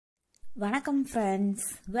வணக்கம் friends,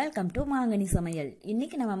 welcome to மாங்கனி சமையல்.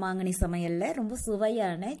 இன்னைக்கு நம்ம மாங்கனி சமையல்ல ரொம்ப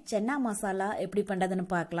சுவையான சென்னா மசாலா எப்படி பண்றதுன்னு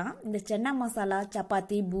பார்க்கலாம். இந்த சென்னா மசாலா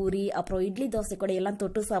சப்பாத்தி, பூரி, அப்புறம் இட்லி, தோசை கூட எல்லாம்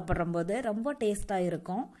தொட்டு சாப்பிடும்போது ரொம்ப டேஸ்டா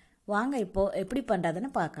இருக்கும். வாங்க இப்போ எப்படி பண்றதுன்னு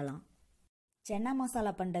பார்க்கலாம். சென்னா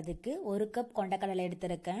மசாலா பண்ணுறதுக்கு 1 கப் கொண்டக்கடலை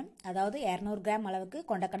எடுத்திருக்கேன். அதாவது 200 கிராம் அளவுக்கு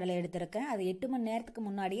கொண்டக்கடலை எடுத்திருக்கேன். அது 8 மணி நேரத்துக்கு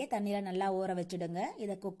முன்னாடியே தண்ணியில் நல்லா ஊற வச்சுடுங்க.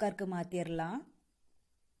 இதை குக்கருக்கு மாற்றிடலாம்.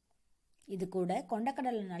 இது கூட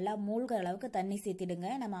கொண்டக்கடலை நல்லா மூழ்கிற அளவுக்கு தண்ணி சேர்த்திடுங்க.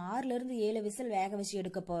 நம்ம 6லேருந்து 7 விசில் வேக வச்சு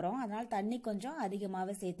எடுக்க போகிறோம். அதனால் தண்ணி கொஞ்சம்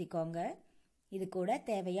அதிகமாகவே சேர்த்திக்கோங்க. இது கூட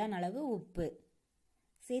தேவையான அளவு உப்பு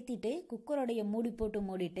சேர்த்திட்டு குக்கருடைய மூடி போட்டு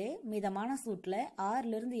மூடிட்டு மிதமான சூட்டில்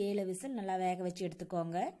 6லேருந்து 7 விசில் நல்லா வேக வச்சு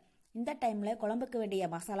எடுத்துக்கோங்க. இந்த டைமில் குழம்புக்கு வேண்டிய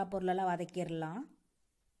மசாலா பொருளெல்லாம் வதக்கிடலாம்.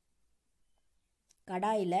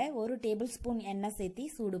 கடாயில் 1 டேபிள் ஸ்பூன் எண்ணெய் சேர்த்தி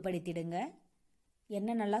சூடுபடுத்திடுங்க.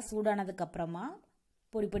 எண்ணெய் நல்லா சூடானதுக்கப்புறமா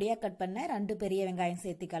பொடி பொடியாக கட் பண்ண 2 பெரிய வெங்காயம்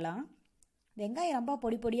சேர்த்திக்கலாம். வெங்காயம் ரொம்ப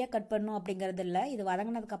பொடி பொடியாக கட் பண்ணணும் அப்படிங்கிறது இல்லை. இது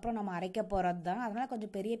வதங்கினதுக்கப்புறம் நம்ம அரைக்க போகிறது தான். அதனால்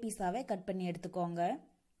கொஞ்சம் பெரிய பீஸாகவே கட் பண்ணி எடுத்துக்கோங்க.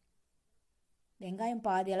 வெங்காயம்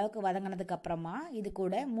பாதி அளவுக்கு வதங்கினதுக்கப்புறமா இது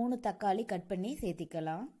கூட 3 தக்காளி கட் பண்ணி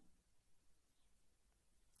சேர்த்திக்கலாம்.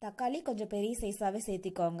 தக்காளி கொஞ்சம் பெரிய சைஸாகவே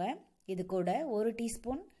சேர்த்திக்கோங்க. இது கூட 1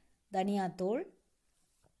 டீஸ்பூன் தனியாத்தூள்,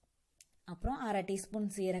 அப்புறம் 1/2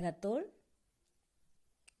 டீஸ்பூன் சீரகத்தூள்,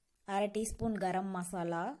 1/2 டீஸ்பூன் கரம்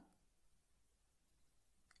மசாலா,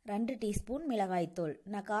 2 டீஸ்பூன் மிளகாய்த்தூள்.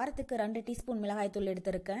 நான் காரத்துக்கு 2 டீஸ்பூன் மிளகாய்த்தூள்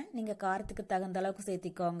எடுத்திருக்கேன். நீங்கள் காரத்துக்கு தகுந்த அளவுக்கு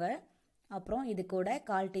சேர்த்திக்கோங்க. அப்புறம் இது கூட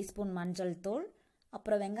 1/4 டீஸ்பூன் மஞ்சள் தூள்,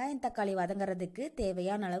 அப்புறம் வெங்காயம் தக்காளி வதங்கிறதுக்கு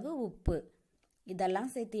தேவையான அளவு உப்பு. இதெல்லாம்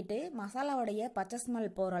சேர்த்திட்டு மசாலாவுடைய பச்சை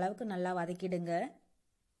ஸ்மெல் போகிற அளவுக்கு நல்லா வதக்கிடுங்க.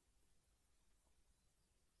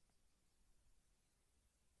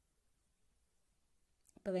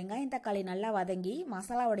 இப்போ வெங்காயம் தக்காளி நல்லா வதங்கி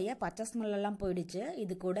மசாலாவுடைய பச்சை ஸ்மெல்லாம் போயிடுச்சு.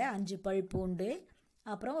 இது கூட 5 பல் பூண்டு,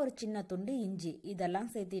 அப்புறம் ஒரு சின்ன துண்டு இஞ்சி இதெல்லாம்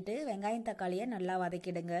சேர்த்திட்டு வெங்காயம் தக்காளியை நல்லா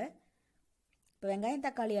வதக்கிடுங்க. இப்போ வெங்காயம்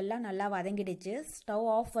தக்காளி எல்லாம் நல்லா வதங்கிடுச்சு. ஸ்டவ்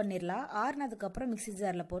ஆஃப் பண்ணிடலாம். ஆறுனதுக்கப்புறம் மிக்ஸி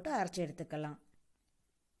ஜாரில் போட்டு அரைச்சி எடுத்துக்கலாம்.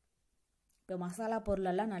 இப்போ மசாலா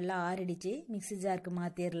பொருளெல்லாம் நல்லா ஆறிடுச்சு. மிக்ஸி ஜாருக்கு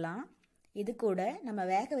மாற்றிடலாம். இது கூட நம்ம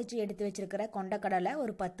வேக வச்சு எடுத்து வச்சிருக்கிற கொண்டக்கடலை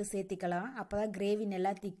ஒரு 10 சேர்த்திக்கலாம். அப்போ தான் கிரேவி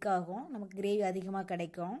நல்லா திக்காகும், நமக்கு கிரேவி அதிகமாக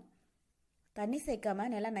கிடைக்கும். தண்ணி சேர்க்காம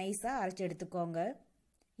நல்லா நைஸாக அரைச்சி எடுத்துக்கோங்க.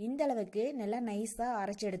 இந்த அளவுக்கு நல்லா நைஸாக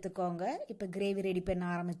அரைச்சி எடுத்துக்கோங்க. இப்போ கிரேவி ரெடி பண்ண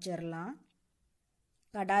ஆரம்பிச்சிடலாம்.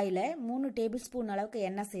 கடாயில் 3 டேபிள் ஸ்பூன் அளவுக்கு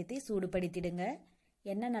எண்ணெய் சேர்த்து சூடுபடுத்திடுங்க.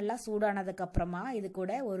 எண்ணெய் நல்லா சூடானதுக்கப்புறமா இது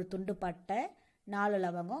கூட ஒரு துண்டு பட்டை, 4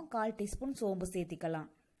 லவங்கம், 1/4 டீஸ்பூன் சோம்பு சேர்த்திக்கலாம்.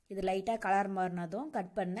 இது லைட்டாக கலர் மாறினதும் கட்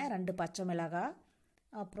பண்ண 2 பச்சை மிளகாய்,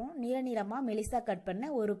 அப்புறம் நீளமாக மெலிசாக கட் பண்ண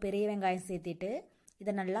ஒரு பெரிய வெங்காயம் சேர்த்திட்டு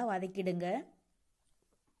இதை நல்லா வதக்கிடுங்க.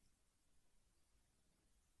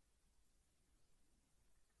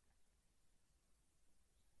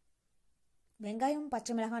 வெங்காயம்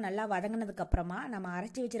பச்சை மிளகாய் நல்லா வதங்கினதுக்கப்புறமா நம்ம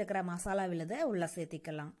அரைச்சி வச்சிருக்கிற மசாலா விழுதை உள்ளே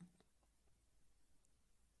சேர்த்திக்கலாம்.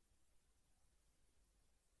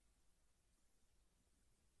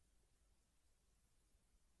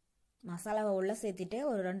 மசாலாவை உள்ளே சேர்த்திட்டு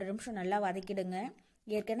ஒரு 2 நிமிஷம் நல்லா வதக்கிடுங்க.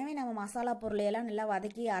 ஏற்கனவே நம்ம மசாலா பொருளையெல்லாம் நல்லா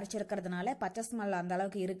வதக்கி அரைச்சிருக்கிறதுனால பச்சை ஸ்மெல் அந்த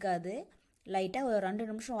அளவுக்கு இருக்காது. லைட்டாக ஒரு 2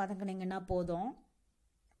 நிமிஷம் வதங்கினீங்கன்னா போதும்.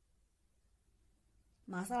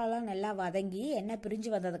 மசாலாலாம் நல்லா வதங்கி எண்ணெய்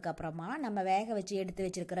பிரிஞ்சு வந்ததுக்கப்புறமா நம்ம வேக வச்சு எடுத்து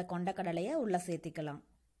வச்சிருக்கிற கொண்டக்கடலையை உள்ளே சேர்த்திக்கலாம்.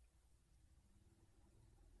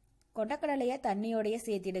 கொண்டக்கடலையை தண்ணியோடையே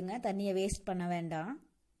சேர்த்திடுங்க. தண்ணியை வேஸ்ட் பண்ண வேண்டாம்.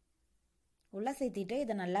 உள்ளே சேர்த்திட்டு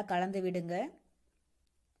இதை நல்லா கலந்து விடுங்க.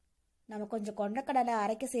 நம்ம கொஞ்சம் கொண்டக்கடலை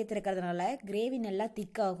அரைக்க சேர்த்துருக்கிறதுனால கிரேவி நல்லா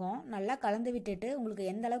திக்காகும். நல்லா கலந்து விட்டுட்டு உங்களுக்கு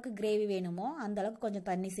எந்த அளவுக்கு கிரேவி வேணுமோ அந்த அளவுக்கு கொஞ்சம்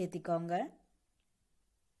தண்ணி சேர்த்திக்கோங்க.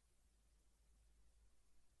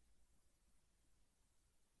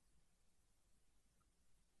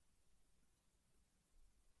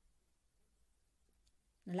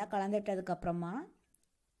 நல்லா கலந்து விட்டதுக்கப்புறமா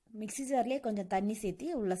மிக்ஸி ஜார்லேயே கொஞ்சம் தண்ணி சேர்த்தி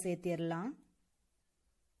உள்ளே சேர்த்திடலாம்.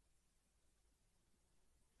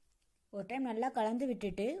 ஒரு டைம் நல்லா கலந்து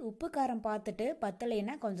விட்டுட்டு உப்பு காரம் பார்த்துட்டு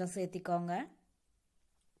பத்தலைன்னா கொஞ்சம் சேர்த்திக்கோங்க.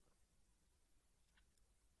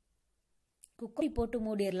 குக்கரி போட்டு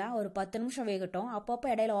மூடிடலாம். ஒரு 10 நிமிஷம் வேகட்டும். அப்பப்போ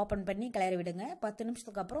இடையில ஓப்பன் பண்ணி கிளறி விடுங்க. 10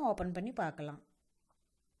 நிமிஷத்துக்கு அப்புறம் ஓப்பன் பண்ணி பார்க்கலாம்.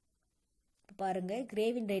 பாருங்கள்,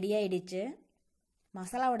 கிரேவி ரெடி ஆகிடுச்சு.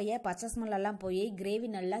 மசாலாவுடைய பச்சை ஸ்மெல்லாம் போய் கிரேவி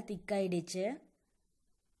நல்லா திக்காயிடுச்சு.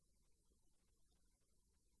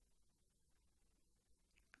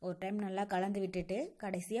 ஒரு டைம் நல்லா கலந்து விட்டுட்டு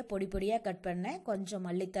கடைசியாக பொடி பொடியாக கட் பண்ண கொஞ்சம்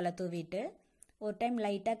மல்லித்தலை தூவிட்டு ஒரு டைம்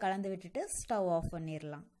லைட்டாக கலந்து விட்டுட்டு ஸ்டவ் ஆஃப்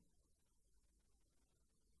பண்ணிடலாம்.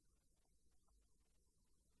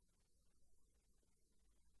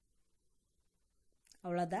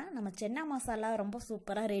 அவ்வளோதான், நம்ம சென்னா மசாலா ரொம்ப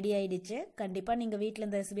சூப்பராக ரெடி ஆயிடுச்சு. கண்டிப்பாக நீங்கள் வீட்டில்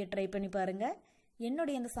இந்த ரெசிபியை ட்ரை பண்ணி பாருங்கள்.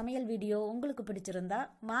 என்னுடைய இந்த சமையல் வீடியோ உங்களுக்கு பிடிச்சிருந்தா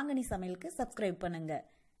மாங்கனி சமையலுக்கு சப்ஸ்கிரைப் பண்ணுங்கள்.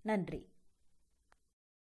 நன்றி.